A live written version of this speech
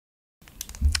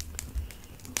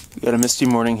We got a misty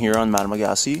morning here on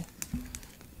Temagami,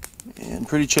 and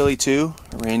pretty chilly too.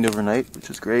 It rained overnight,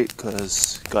 which is great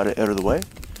because got it out of the way.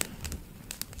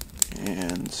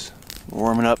 And we're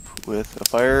warming up with a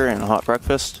fire and a hot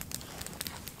breakfast.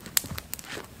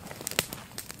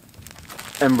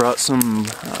 And brought some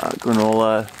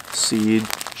granola seed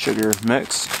sugar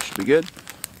mix. Should be good.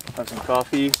 Have some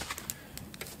coffee.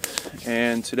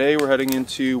 And today we're heading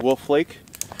into Wolf Lake,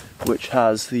 which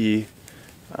has the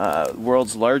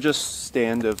world's largest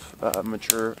stand of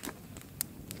mature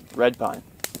red pine.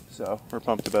 So we're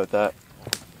pumped about that.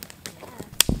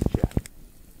 Yeah.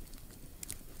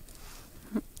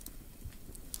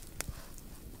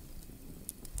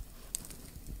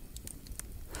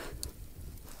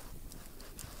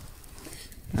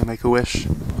 Now make a wish.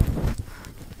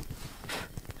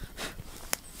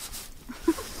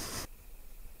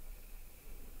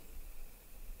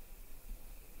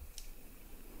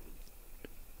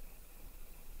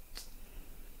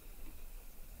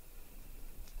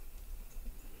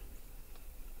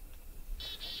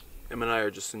 Em and I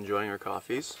are just enjoying our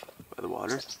coffees by the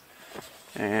water,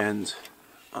 and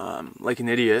like an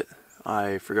idiot,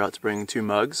 I forgot to bring 2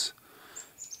 mugs,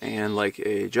 and like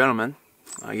a gentleman,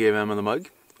 I gave Emma the mug,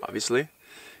 obviously,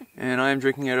 and I am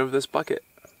drinking out of this bucket.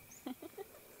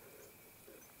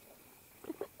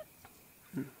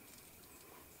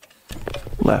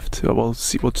 Left. We'll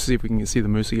see if we can see the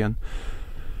moose again.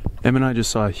 Em and I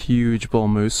just saw a huge bull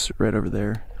moose right over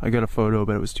there. I got a photo,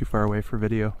 but it was too far away for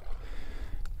video.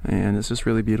 And it's just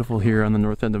really beautiful here on the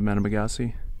north end of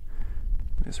Temagami.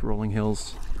 Nice rolling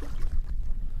hills.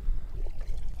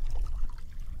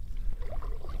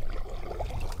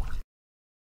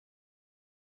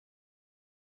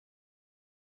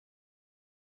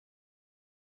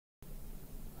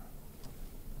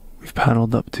 We've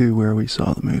paddled up to where we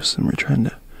saw the moose and we're trying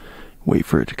to wait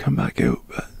for it to come back out,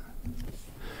 but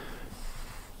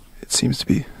it seems to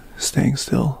be staying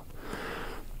still.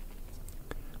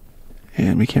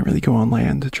 And we can't really go on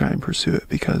land to try and pursue it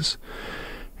because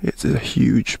it's a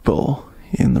huge bull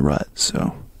in the rut,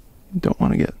 so you don't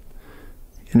want to get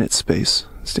in its space.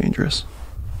 It's dangerous.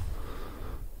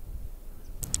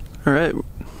 Alright,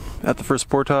 at the first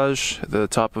portage at the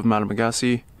top of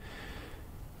Temagami.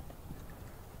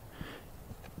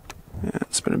 Yeah,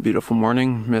 it's been a beautiful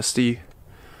morning, misty,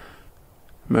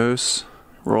 moose,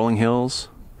 rolling hills.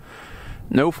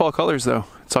 No fall colors though.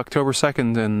 It's October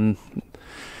 2nd and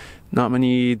not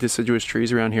many deciduous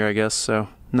trees around here, I guess, so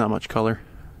not much color.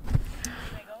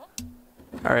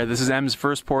 Alright, this is Em's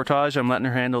first portage. I'm letting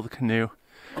her handle the canoe.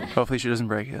 Hopefully she doesn't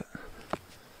break it.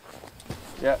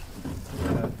 Yeah.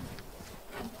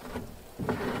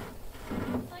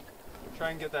 Try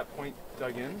and get that point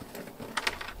dug in.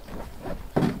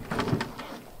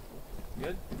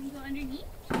 Good? Can you go underneath?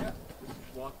 Yeah. Just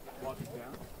walk it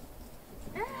down.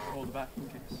 Hold it back in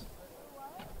case.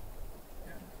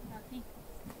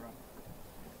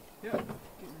 Yeah, get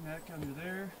your neck under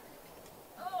there,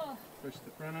 push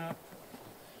the front up,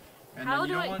 and then you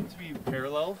don't want it to be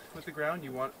parallel with the ground,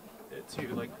 you want it to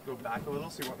like go back a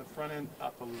little, so you want the front end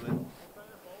up a little bit.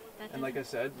 And like I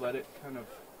said, let it kind of...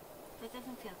 That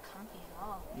doesn't feel comfy at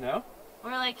all. No? Or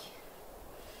like, is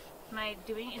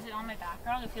it on my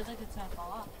background? It feels like it's gonna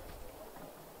fall off.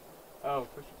 Oh,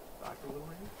 push it back a little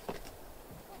maybe?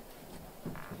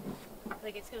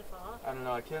 Like it's gonna fall off? I don't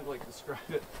know, I can't like describe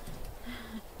it.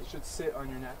 It should sit on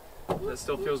your neck. That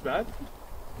still feels bad?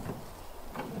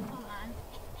 Hold on.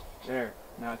 There.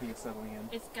 Now I think it's settling in.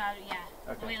 It's got it, yeah.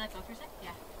 Okay. Wait, let go for a sec?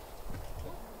 Yeah.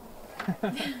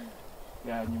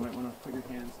 Yeah, and you might want to put your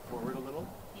hands forward a little.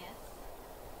 Yes.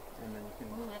 And then you can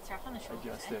that's rough on the shoulders,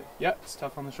 adjust it. Yeah, it's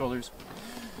tough on the shoulders.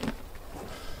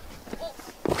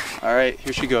 Alright,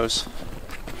 here she goes.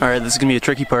 Alright, this is going to be a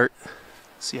tricky part.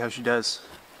 See how she does.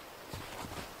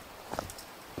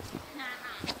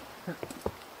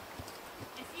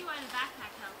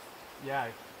 Yeah,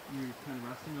 you're kind of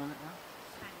resting on it now?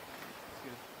 That's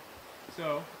good.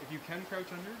 So, if you can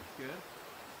crouch under, good.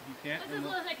 If you can't... That's as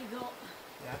low as I can go.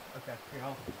 Yeah, okay. Here,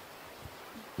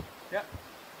 yeah,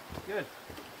 good.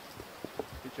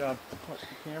 Good job. Watch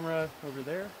the camera over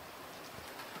there.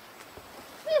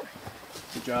 Whew.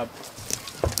 Good job.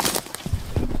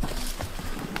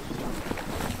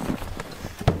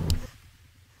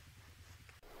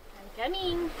 I'm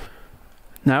coming.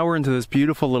 Now we're into this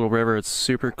beautiful little river. It's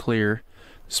super clear.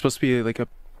 It's supposed to be like a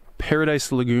paradise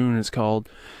lagoon, it's called,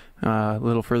 a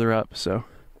little further up, so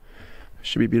it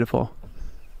should be beautiful.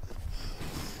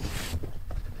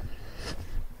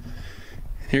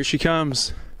 Here she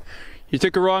comes. You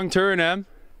took a wrong turn, Em.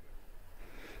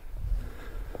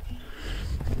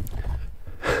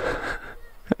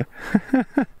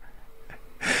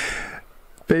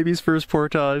 Baby's first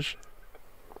portage.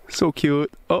 So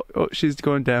cute. Oh, she's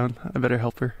going down. I better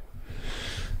help her.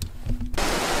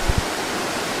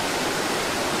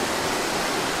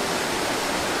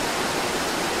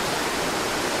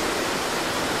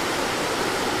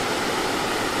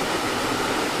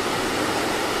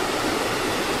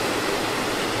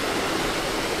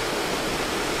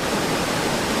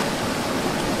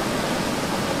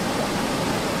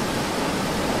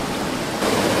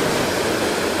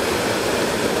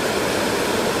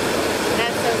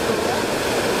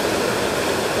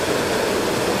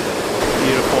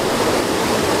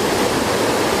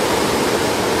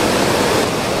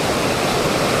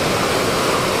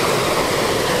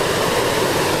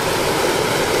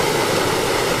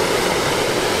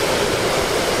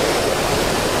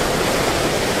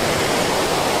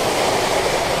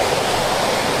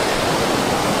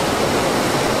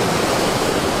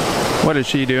 What is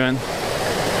she doing?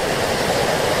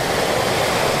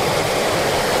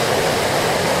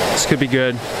 This could be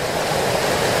good.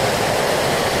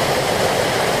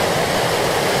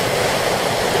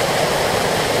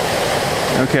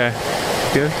 Okay,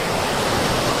 good.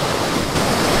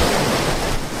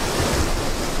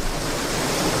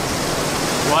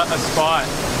 What a spot.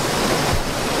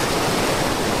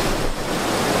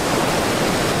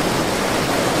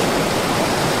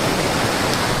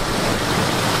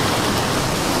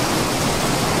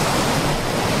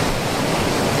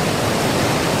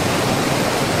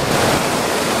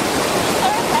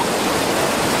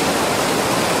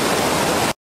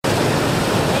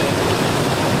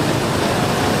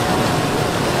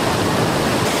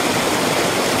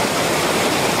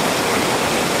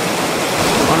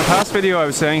 Last video I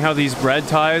was saying how these red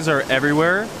ties are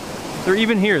everywhere. They're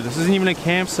even here. This isn't even a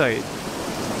campsite.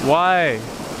 Why?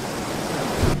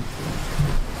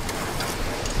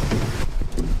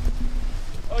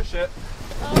 Oh shit.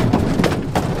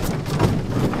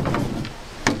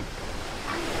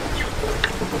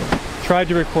 Tried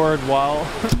to record while.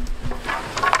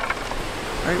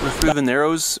 Alright, we're through the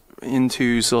Narrows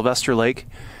into Sylvester Lake,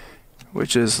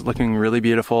 which is looking really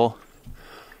beautiful.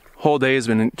 Whole day has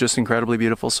been just incredibly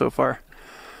beautiful so far,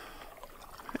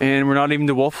 and we're not even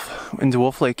into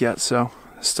Wolf Lake yet, so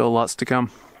still lots to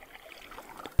come.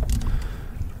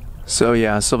 So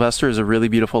yeah, Sylvester is a really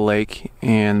beautiful lake,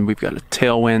 and we've got a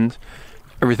tailwind.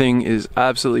 Everything is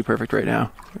absolutely perfect right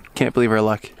now. Can't believe our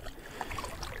luck.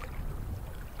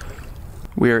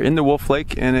 We are in the Wolf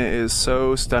Lake, and it is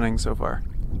so stunning so far.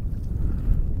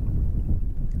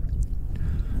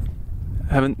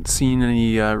 Haven't seen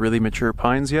any really mature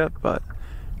pines yet, but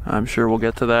I'm sure we'll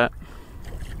get to that.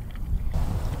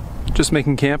 Just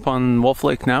making camp on Wolf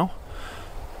Lake now.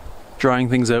 Drying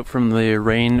things out from the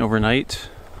rain overnight.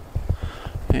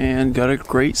 And got a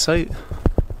great site.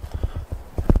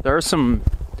 There are some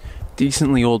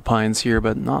decently old pines here,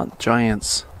 but not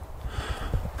giants.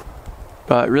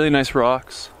 But really nice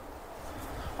rocks.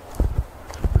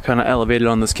 We're kind of elevated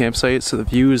on this campsite, so the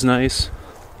view is nice.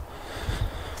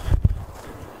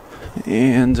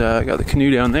 And got the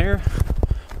canoe down there.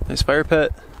 Nice fire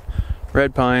pit.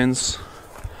 Red pines.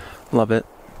 Love it.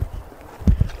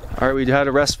 Alright, we had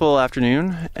a restful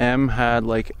afternoon. Em had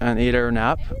like an 8-hour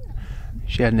nap.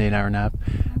 She had an 8-hour nap.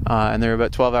 And there are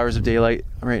about 12 hours of daylight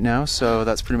right now, so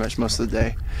that's pretty much most of the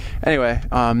day. Anyway,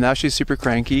 now she's super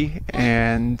cranky,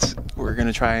 and we're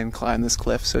gonna try and climb this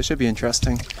cliff, so it should be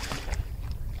interesting.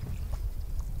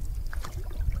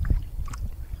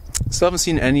 Still haven't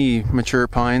seen any mature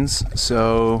pines,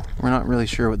 so we're not really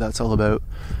sure what that's all about.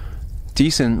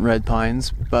 Decent red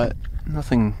pines, but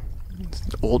nothing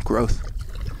old growth.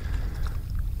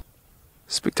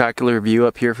 Spectacular view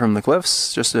up here from the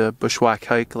cliffs. Just a bushwhack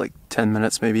hike, like 10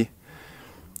 minutes maybe.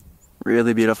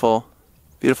 Really beautiful.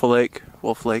 Beautiful lake,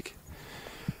 Wolf Lake.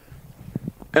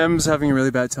 Em's having a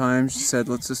really bad time. She said,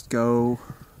 let's just go.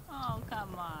 Oh,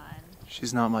 come on.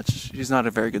 She's not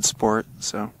a very good sport,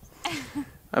 so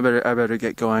I better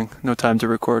get going. No time to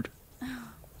record.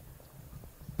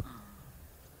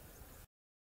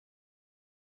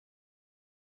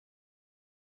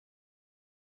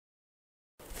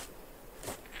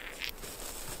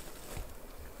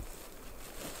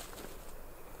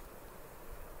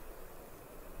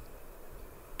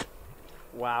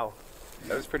 Wow,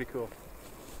 that was pretty cool.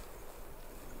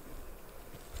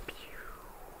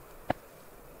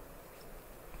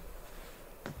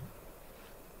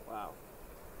 Wow.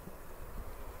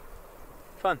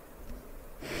 Fun.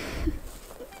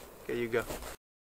 Okay, you go.